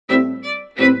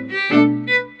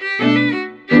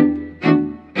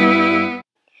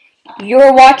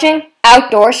You're watching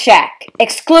Outdoor Shack,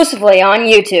 exclusively on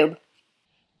YouTube.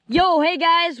 Yo, hey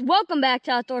guys, welcome back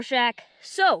to Outdoor Shack.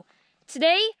 So,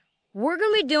 today we're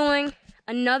going to be doing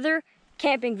another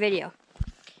camping video.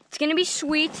 It's going to be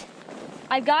sweet.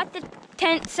 I've got the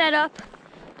tent set up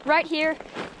right here.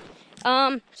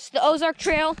 It's the Ozark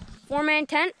Trail 4-man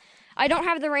tent. I don't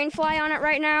have the rain fly on it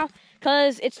right now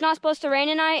because it's not supposed to rain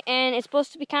tonight and it's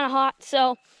supposed to be kind of hot,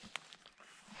 so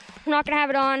I'm not going to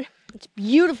have it on. It's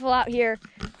beautiful out here.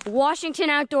 Washington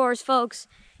outdoors, folks.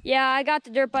 Yeah, I got the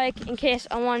dirt bike in case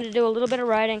I wanted to do a little bit of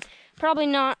riding. Probably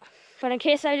not, but in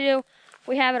case I do,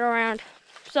 we have it around.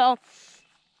 So,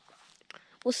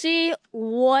 we'll see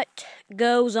what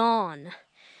goes on.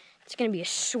 It's going to be a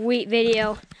sweet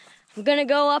video. I'm going to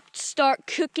go up to start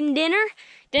cooking dinner.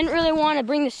 Didn't really want to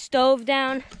bring the stove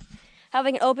down,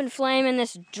 having an open flame in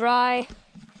this dry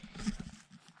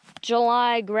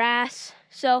July grass.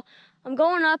 So, I'm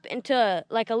going up into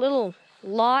like a little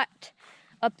lot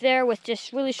up there with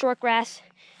just really short grass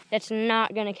that's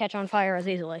not going to catch on fire as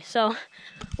easily. So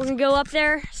we're going to go up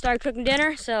there, start cooking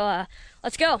dinner. So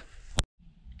let's go.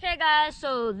 Okay guys,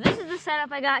 so this is the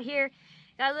setup I got here.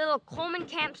 Got a little Coleman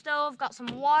camp stove, got some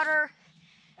water,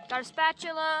 got a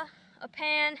spatula, a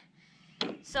pan,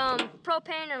 some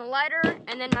propane and a lighter,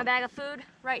 and then my bag of food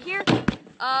right here.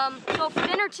 So for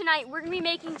dinner tonight, we're going to be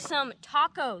making some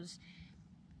tacos.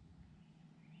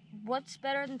 What's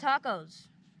better than tacos?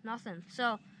 Nothing.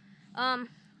 So,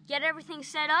 get everything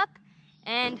set up,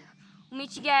 and we'll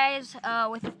meet you guys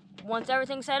once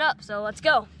everything's set up. So let's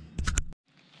go.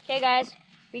 Okay, guys,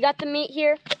 we got the meat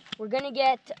here. We're gonna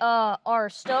get our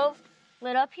stove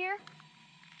lit up here.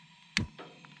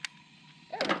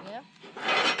 There we go.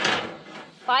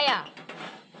 Fire.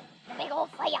 Big old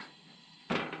fire.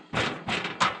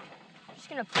 I'm just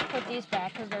gonna put these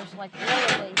back because there's like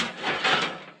literally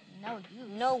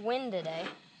no wind today.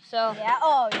 So yeah,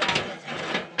 oh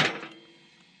yeah.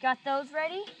 Got those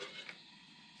ready.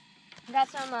 Got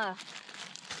some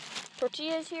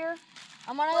tortillas here.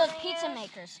 I'm one of those pizza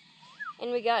makers.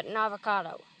 And we got an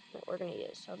avocado that we're gonna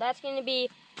use. So that's gonna be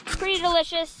pretty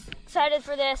delicious. Excited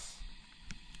for this.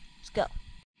 Let's go.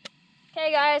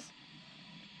 Okay guys.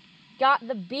 Got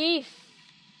the beef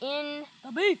in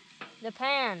the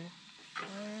pan.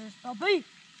 Where's the beef?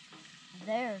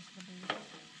 There's the beef.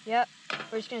 Yep,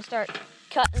 we're just gonna start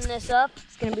cutting this up.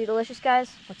 It's gonna be delicious,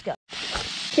 guys. Let's go.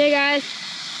 Okay, guys.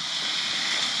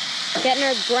 Getting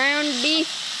our ground beef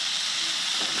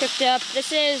cooked up.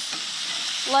 This is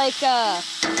like the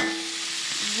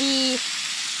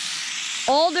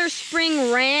Alder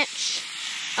Spring Ranch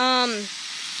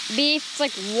beef. It's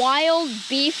like wild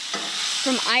beef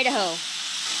from Idaho.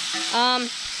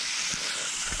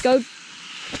 Go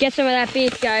get some of that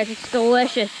beef, guys. It's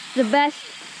delicious. It's the best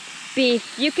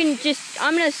beef. You can just,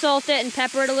 I'm gonna salt it and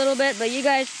pepper it a little bit, but you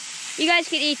guys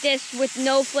could eat this with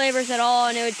no flavors at all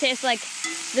and it would taste like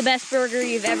the best burger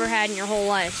you've ever had in your whole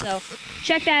life. So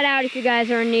check that out if you guys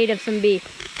are in need of some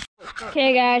beef.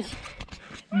 Okay guys,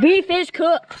 beef is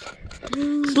cooked.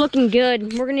 It's looking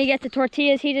good. We're gonna get the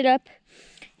tortillas heated up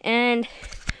and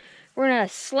we're gonna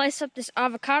slice up this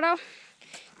avocado.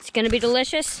 It's gonna be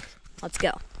delicious. Let's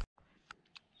go.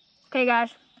 Okay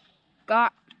guys,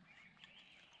 got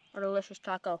our delicious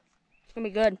taco. It's gonna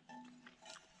be good.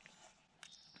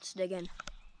 Let's dig in.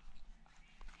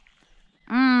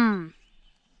 Mmm.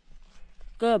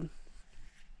 Good.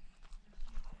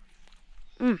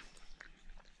 Mmm.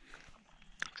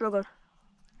 It's real good.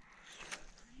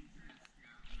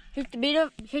 Heat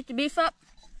the beef up.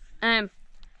 And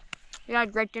we got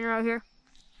a great dinner out here.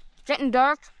 It's getting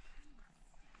dark.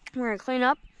 We're gonna clean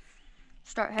up.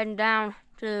 Start heading down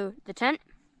to the tent.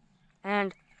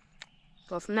 And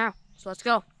go from there. So let's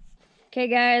go. Okay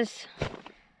guys,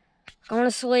 going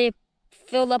to sleep,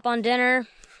 filled up on dinner.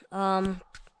 We're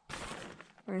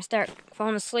gonna start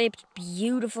falling asleep. It's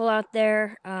beautiful out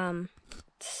there. I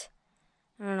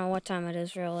don't know what time it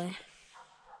is really.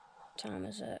 What time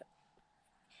is it?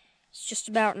 It's just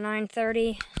about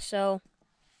 9:30. So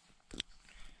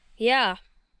yeah,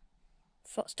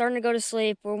 starting to go to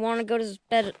sleep. We want to go to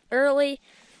bed early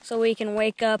so we can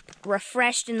wake up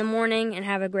refreshed in the morning and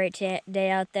have a great day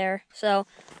out there. So,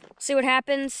 see what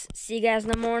happens. See you guys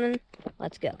in the morning.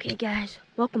 Let's go. Okay, guys.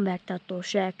 Welcome back to Outdoor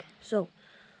Shack. So,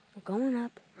 we're going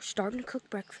up. We're starting to cook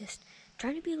breakfast.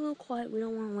 Trying to be a little quiet. We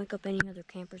don't want to wake up any other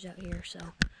campers out here. So,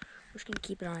 we're just going to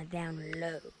keep it on a down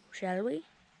low. Shall we?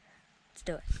 Let's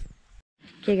do it.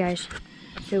 Okay, guys.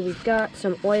 So, we've got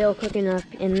some oil cooking up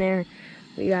in there.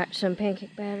 We got some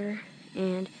pancake batter.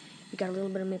 And we got a little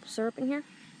bit of maple syrup in here.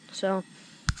 So,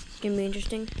 it's going to be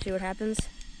interesting. See what happens.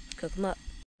 Cook them up.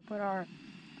 Put our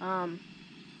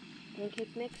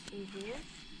pancake mix in here.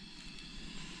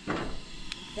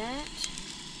 That.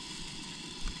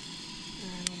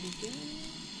 That'll be good.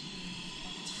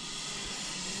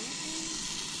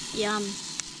 Yum.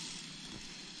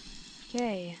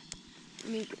 Okay.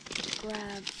 Let me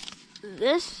grab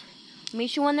this.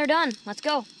 Meet you when they're done. Let's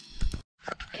go.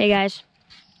 Okay, guys.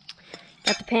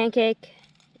 Got the pancake.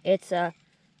 It's not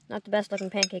the best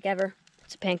looking pancake ever.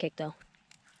 It's a pancake though.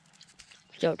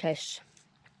 So it tastes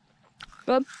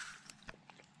good.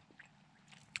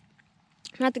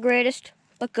 Not the greatest,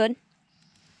 but good.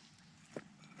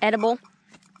 Edible,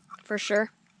 for sure.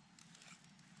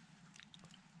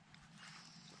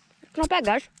 Not bad,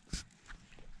 guys.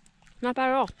 Not bad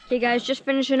at all. Hey guys, just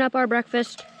finishing up our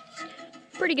breakfast.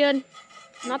 Pretty good.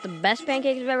 Not the best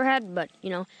pancakes I've ever had, but you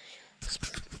know,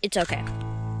 it's okay.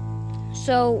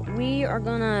 So we are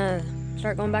gonna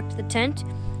start going back to the tent,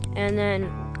 and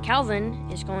then Calvin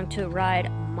is going to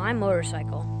ride my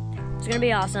motorcycle. It's gonna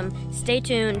be awesome. Stay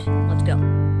tuned. Let's go.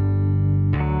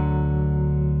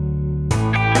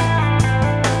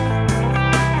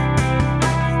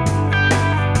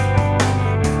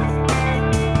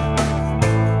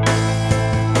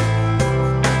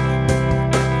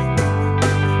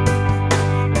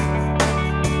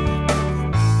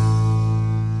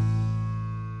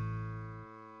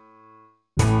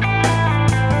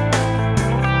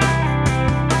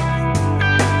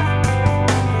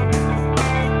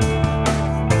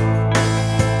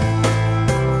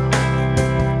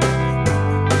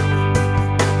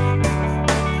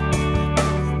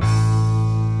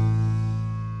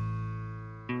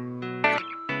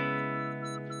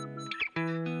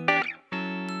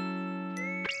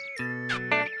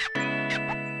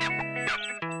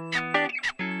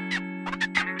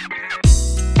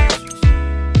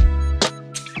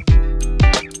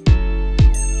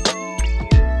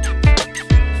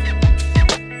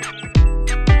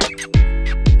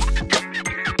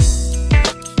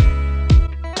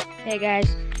 Hey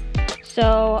guys,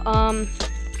 so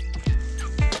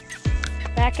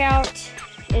back out.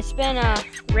 It's been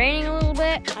raining a little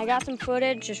bit. I got some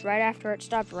footage just right after it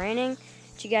stopped raining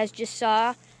that you guys just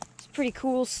saw. It's pretty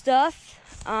cool stuff.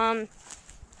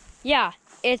 Yeah,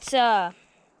 it's about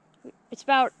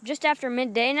just after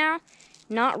midday now,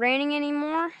 not raining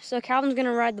anymore. So Calvin's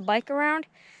gonna ride the bike around.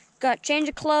 Got change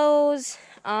of clothes.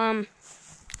 I've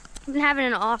been having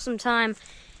an awesome time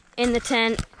in the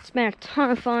tent. It's been a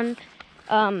ton of fun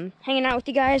hanging out with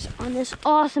you guys on this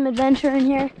awesome adventure in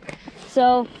here.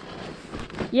 So,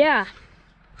 yeah.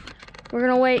 We're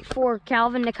going to wait for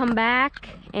Calvin to come back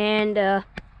and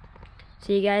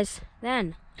see you guys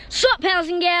then. Sup, pals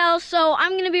and gals? So,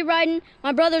 I'm going to be riding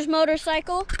my brother's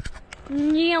motorcycle.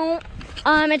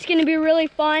 It's going to be really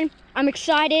fun. I'm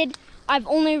excited. I've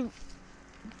only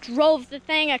drove the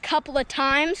thing a couple of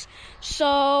times,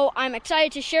 so I'm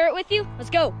excited to share it with you.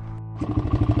 Let's go.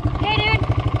 Hey, dude.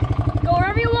 Go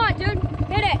wherever you want, dude.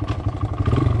 Hit it.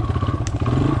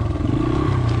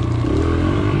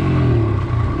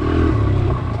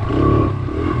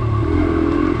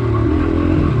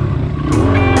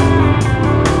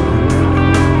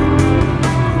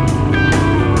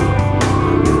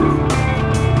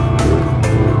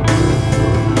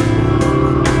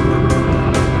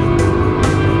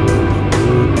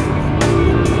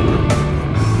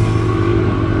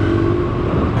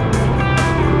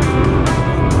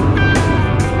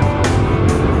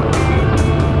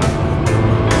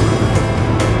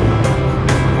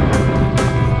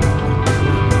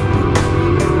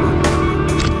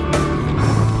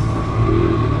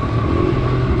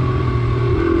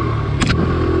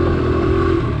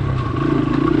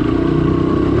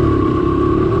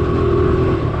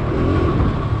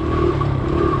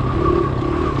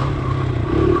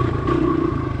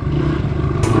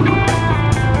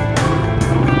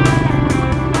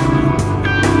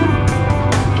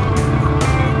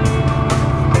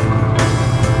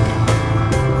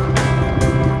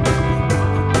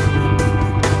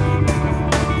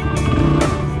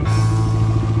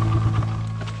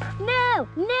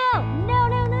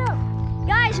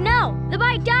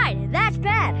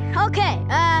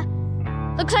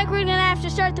 Looks like we're gonna have to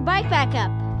start the bike back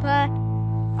up. But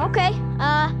okay,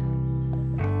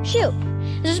 shoot.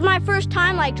 This is my first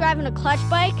time like driving a clutch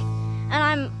bike,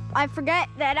 and I forget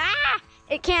that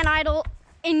it can't idle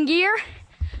in gear.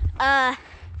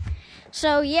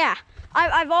 So yeah,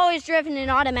 I've always driven an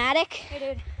automatic.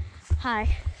 Hey dude.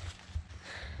 Hi.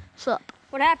 What's up?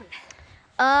 What happened?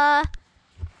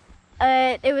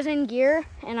 It was in gear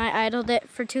and I idled it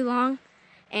for too long,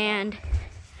 and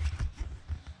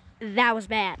that was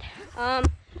bad.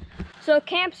 So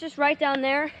camp's just right down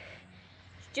there.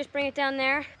 Just bring it down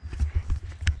there.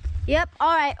 Yep,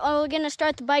 all right. Well, we're gonna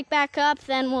start the bike back up,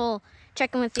 then we'll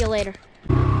check in with you later.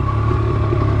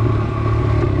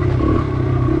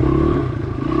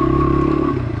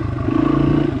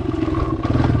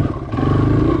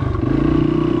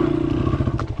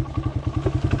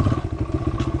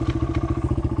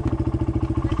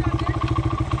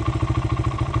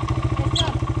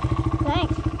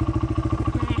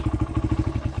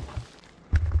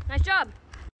 Nice job.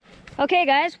 Okay,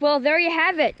 guys, well, there you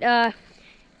have it.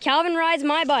 Calvin rides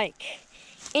my bike.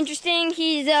 Interesting,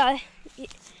 he's,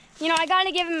 you know, I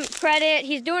gotta give him credit.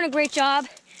 He's doing a great job.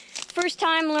 First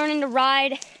time learning to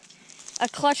ride a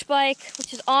clutch bike,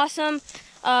 which is awesome.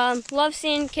 Love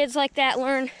seeing kids like that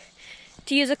learn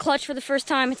to use a clutch for the first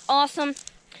time. It's awesome.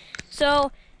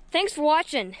 So, thanks for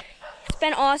watching. It's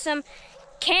been awesome.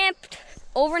 Camped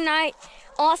overnight,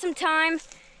 awesome time.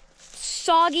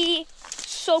 Soggy,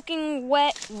 soaking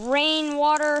wet,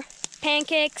 rainwater,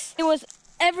 pancakes. It was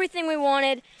everything we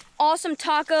wanted. Awesome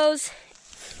tacos,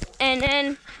 and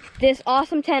then this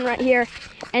awesome tent right here,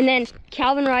 and then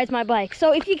Calvin rides my bike.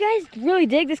 So if you guys really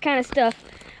dig this kind of stuff,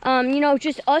 you know,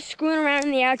 just us screwing around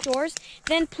in the outdoors,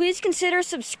 then please consider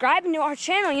subscribing to our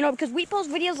channel, you know, because we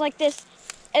post videos like this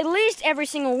at least every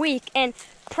single week, and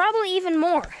probably even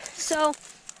more. So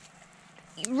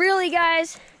really,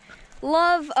 guys,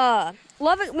 love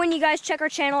it when you guys check our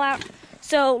channel out.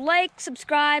 So like,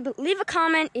 subscribe, leave a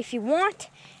comment if you want,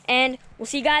 and we'll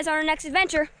see you guys on our next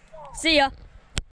adventure. See ya.